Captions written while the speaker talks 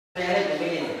Saya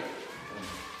begini.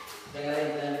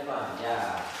 Dengerin dengan depan.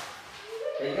 Ya.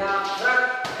 Pegang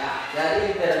gerak. Ya,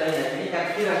 jadi permainan ini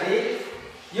kan kita di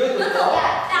YouTube.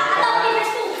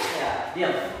 Ya,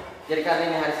 diam. Jadi kali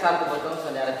ini hari Sabtu betul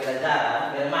saudara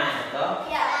pelajaran bermain, toh?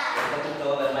 Ya. Kita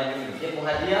bermain ini. Dia mau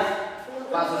hadiah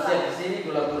Pak Sosial di sini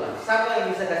gula-gula. Siapa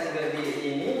yang bisa kasih beli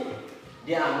ini?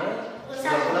 Dia ambil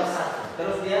gula-gula satu.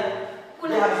 Terus dia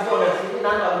harus bawa dari sini,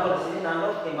 bawa di sini,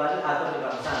 kembali atau di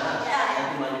belakang sana.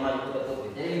 Nanti maju-maju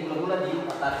betul-betul. Jadi gula-gula di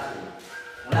atas sini.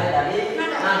 Mulai dari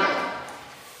nano.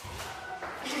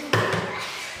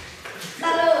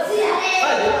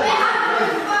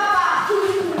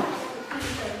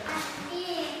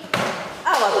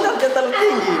 Awas, jangan terlalu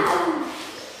tinggi.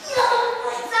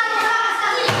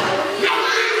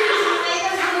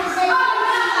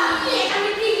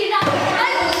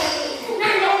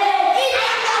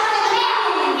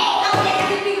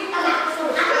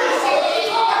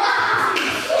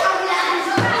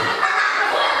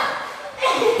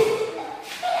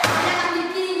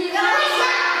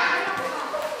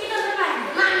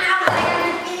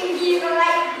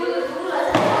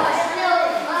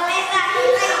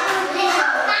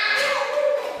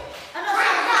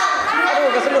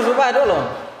 Coba dulu,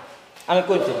 ambil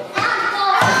kunci.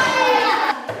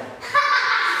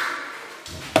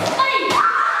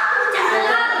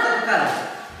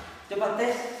 Coba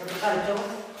tes satu kali coba.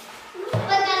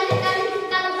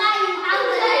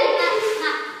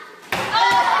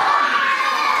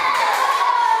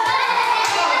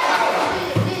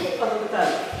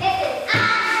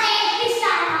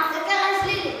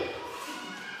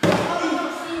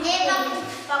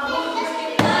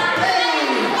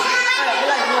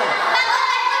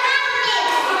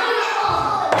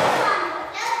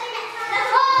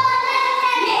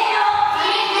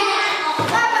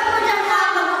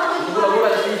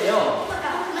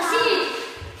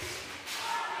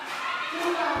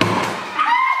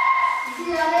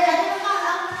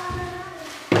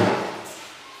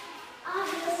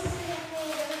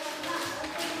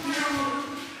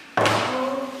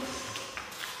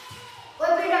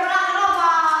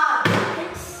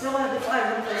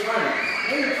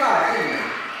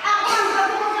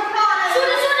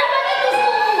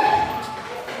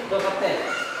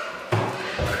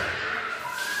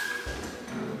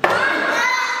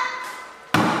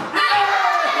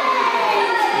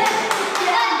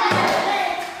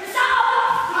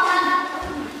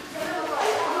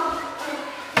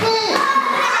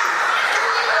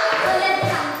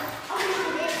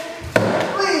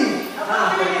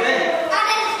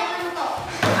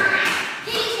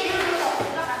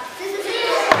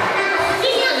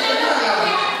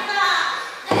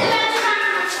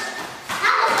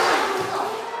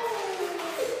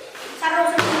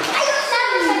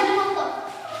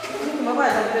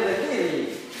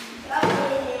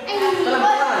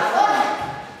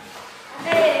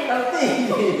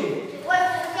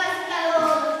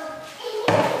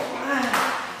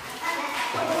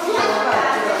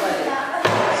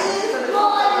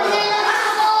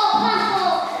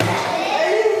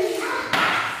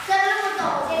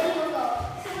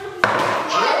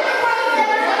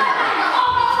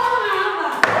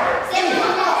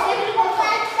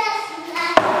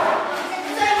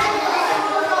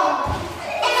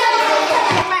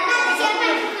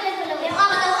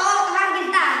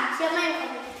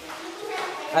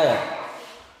 Ayo.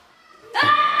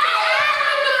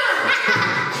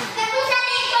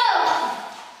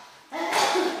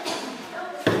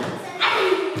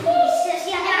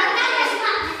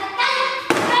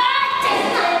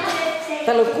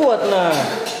 Terlalu kuat nah.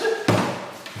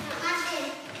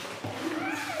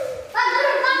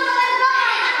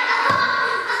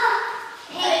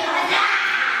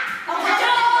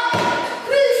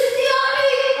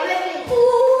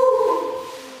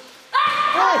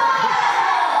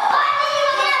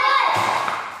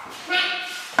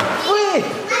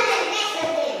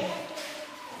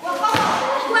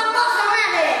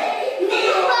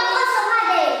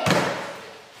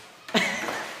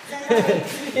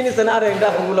 Ini senar yang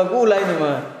dapat gula-gula ini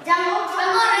mah. Jangan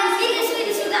orang sini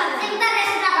sudah. Sebentar ya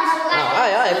sudah masuk.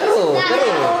 Ayo terus.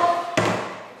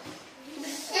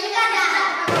 Ini kan ada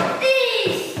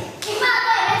tis. Lima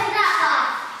tuh ya sudah apa?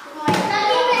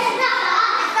 Tadi ya sudah apa?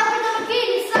 Tapi itu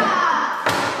begini sah.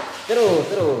 Terus.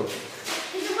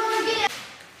 Itu begini.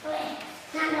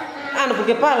 Anu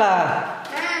pakai kepala.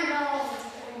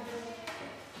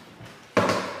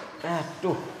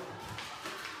 Aduh.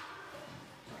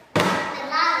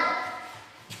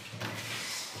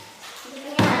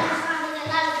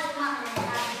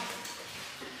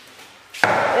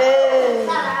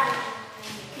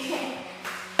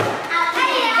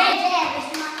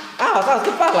 Awas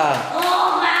kepala. salah.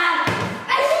 Oh, Bang.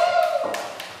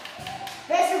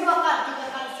 Besok bakal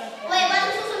 3 kali siap. Woi, baru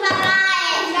susun bakal.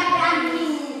 Siap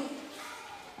berani.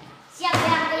 Siap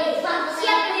berani.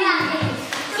 Siap berani.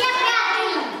 Siap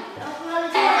berani.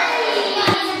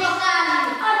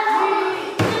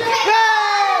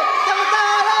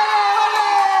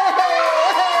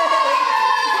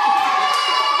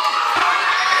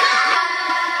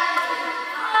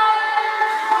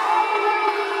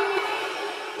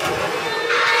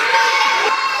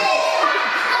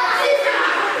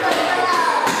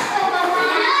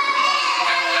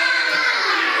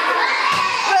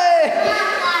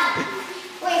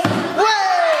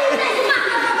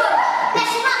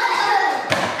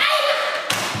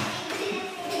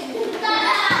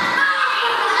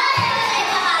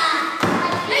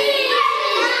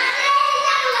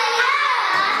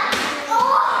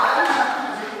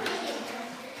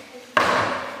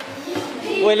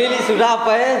 Woi Lili sudah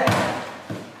apa ya?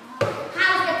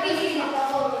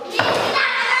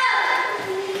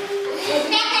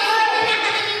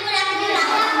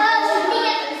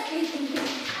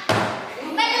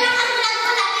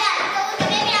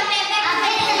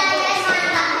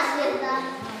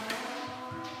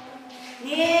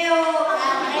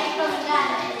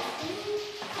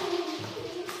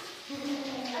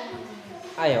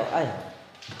 Ayo, ayo.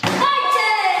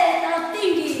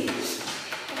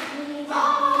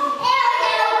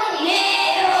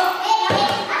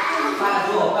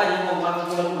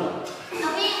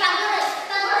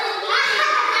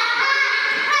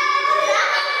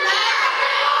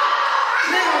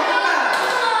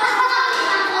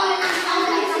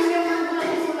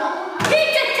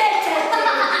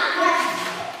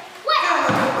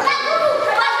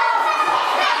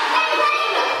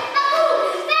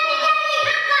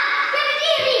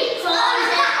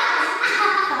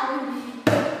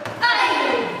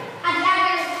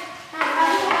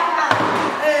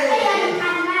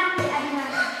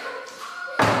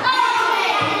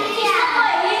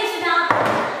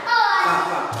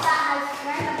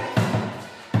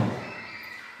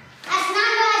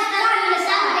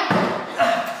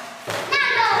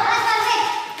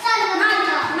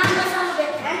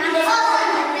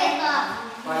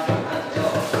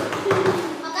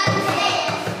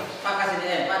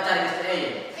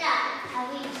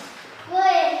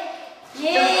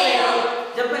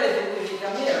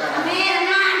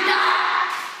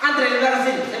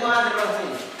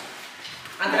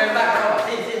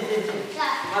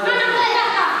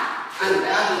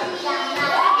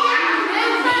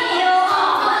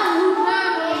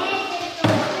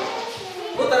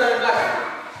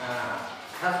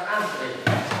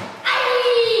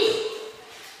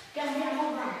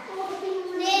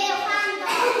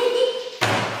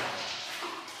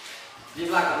 Di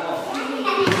belakang mau.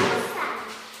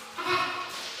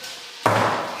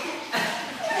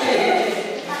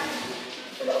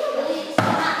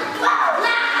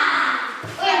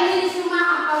 Yang ini semua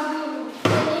apa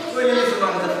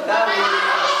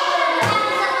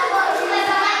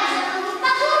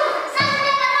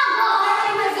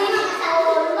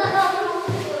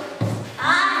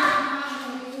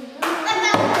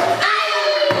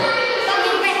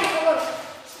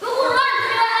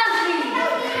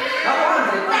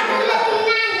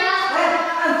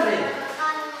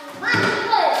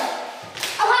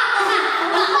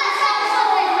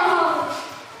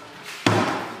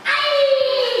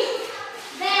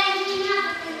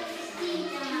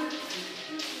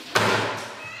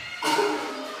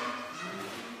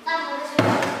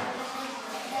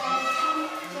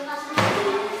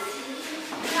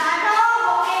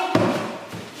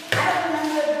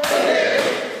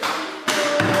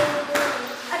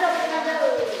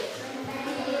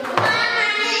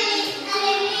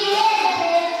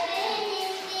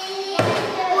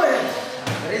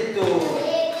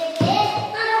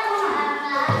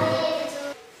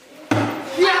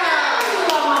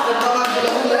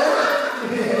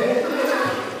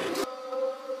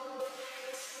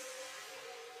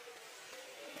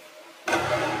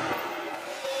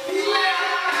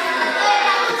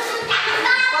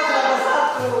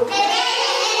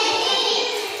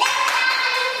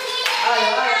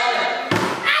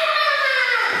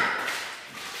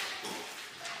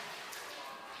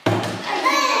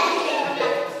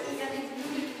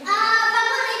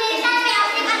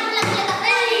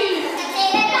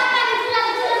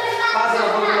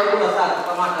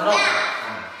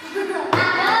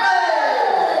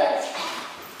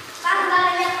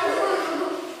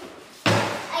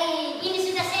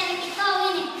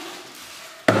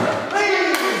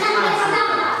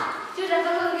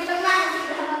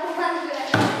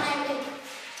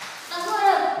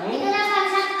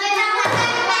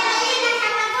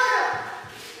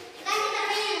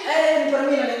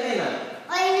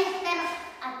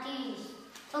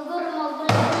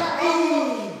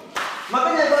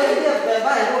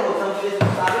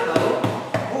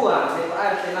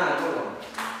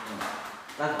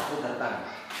Langsung putar tangan.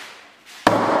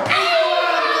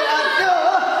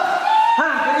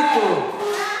 Hampir itu.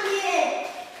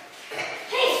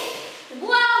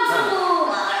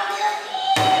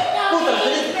 Putar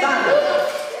sedikit tangan.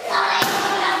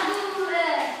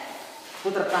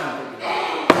 Putar tangan.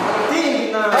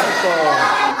 Tinggi nah.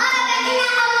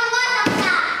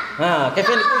 Nah,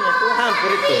 Kevin punya tuh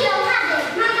hampir itu.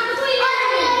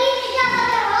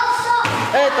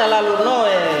 Terlalu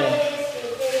noe.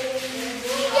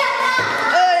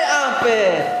 Ampe.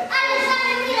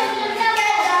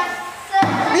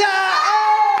 Ya.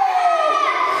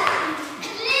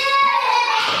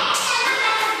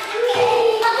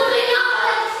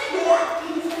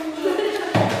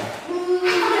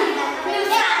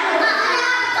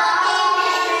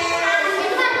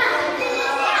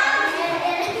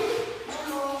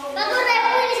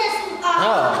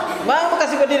 Mau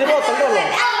kasih berdiri botol dulu.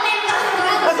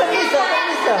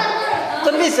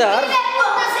 Kan bisa.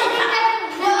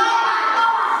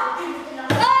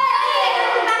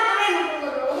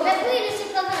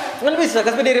 Kan bisa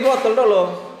kasih berdiri botol dulu.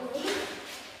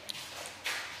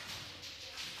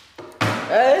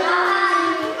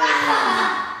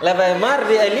 Lebih mar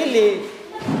di lili.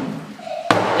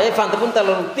 Fanta pun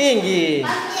terlalu tinggi.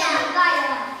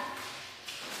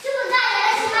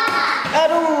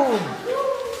 Aduh.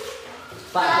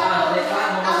 Pak,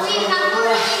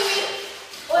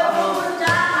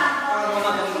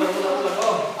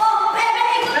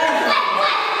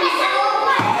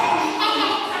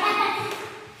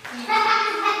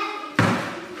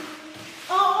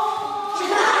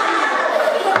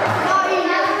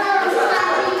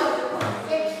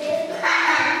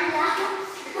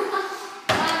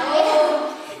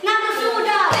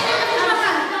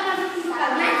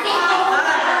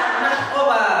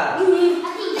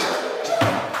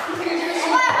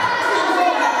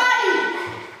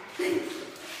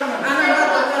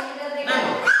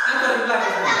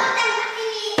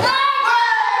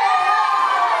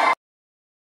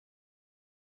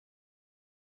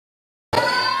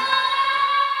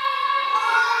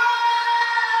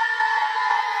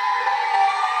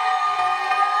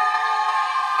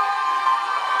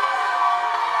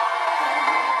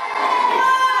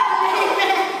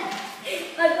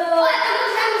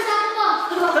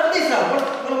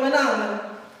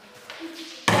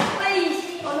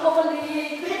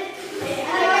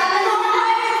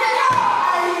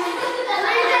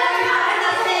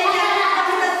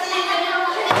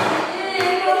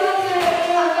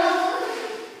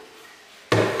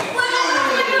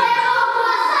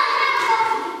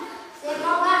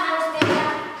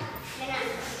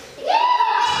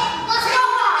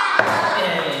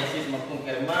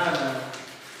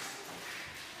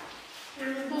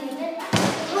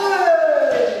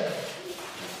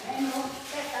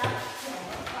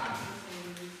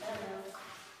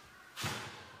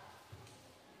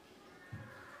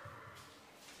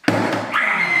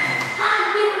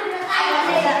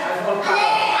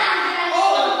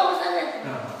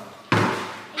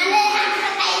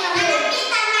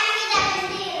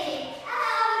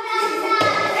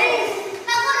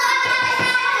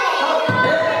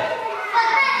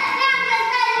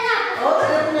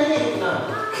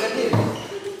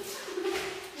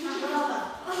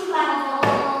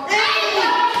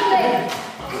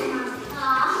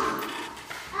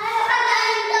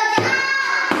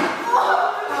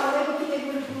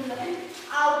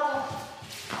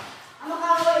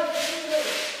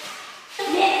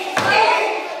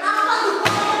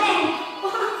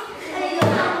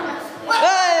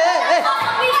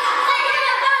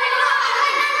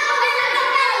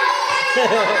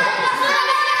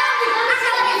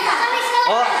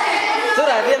 Oh,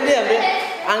 sudah diam.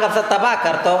 Anggap serta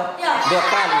bakar toh. Dua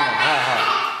kali.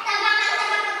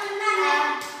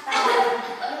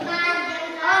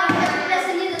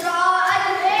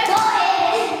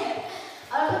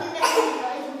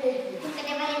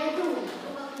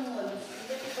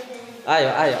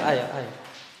 Ayo.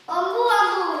 Ambu.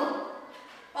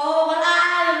 Oh,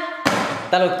 malam.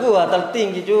 Terlalu kuat, terlalu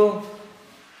tinggi cu.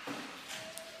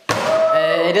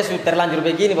 Dia sudah terlanjur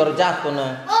begini baru jatuh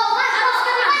nah. Oh,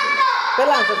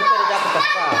 Langsung kita jatuh ke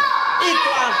bawah. Itu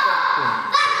angkut.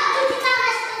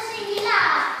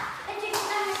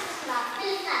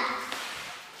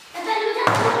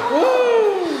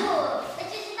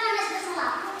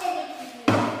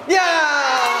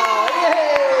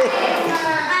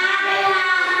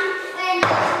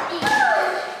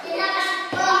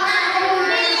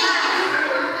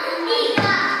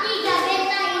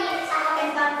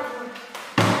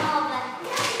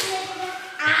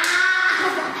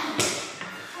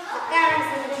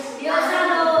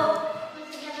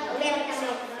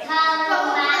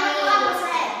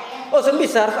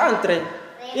 bisa harus antre.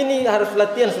 Ini harus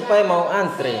latihan supaya mau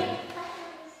antre.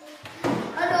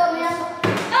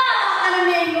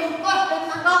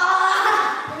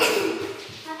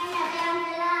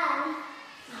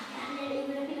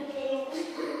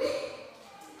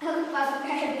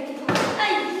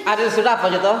 Ada sudah apa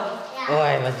gitu?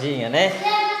 Wah, bajingan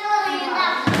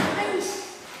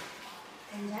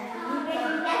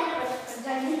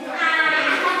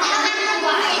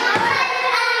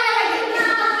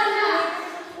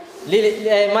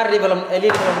Mardi belum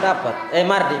dapat.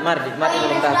 Mardi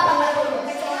belum dapat.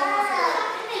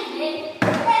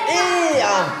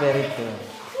 Hampir itu.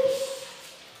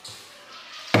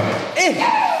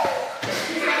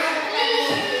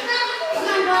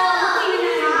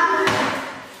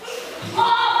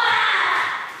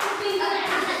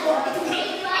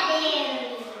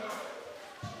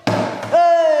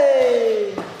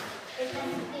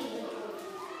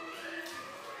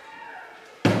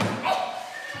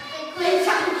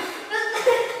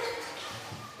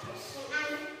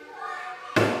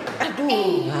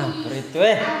 Hampir itu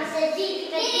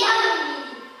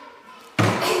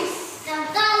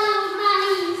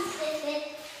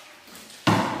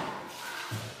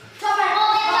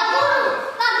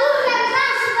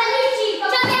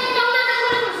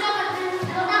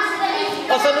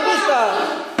Saya bisa.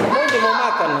 Mau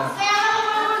makan.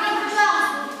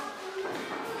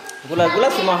 Gula-gula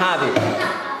semua habis.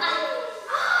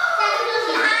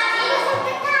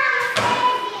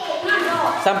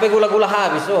 Sampai gula-gula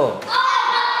habis, oh.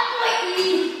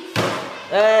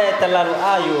 Terlalu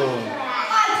ayun.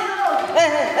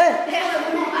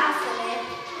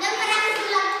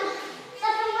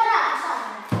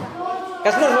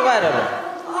 Kasih dulu apa ada?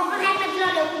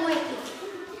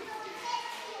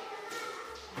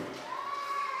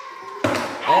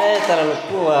 Terlalu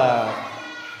kuat.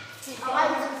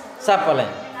 Siapa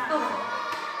lagi?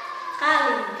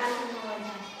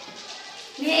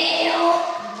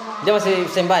 Dia masih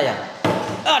sembahyang.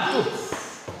 Aduh.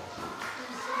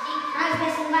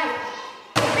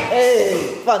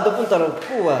 Pantu pun terlalu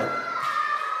kuat.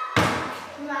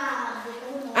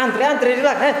 Antri di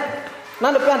belakang.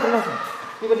 Nanda antri langsung.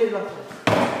 Tiba di belakang.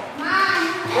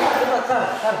 Cepat,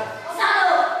 Sar.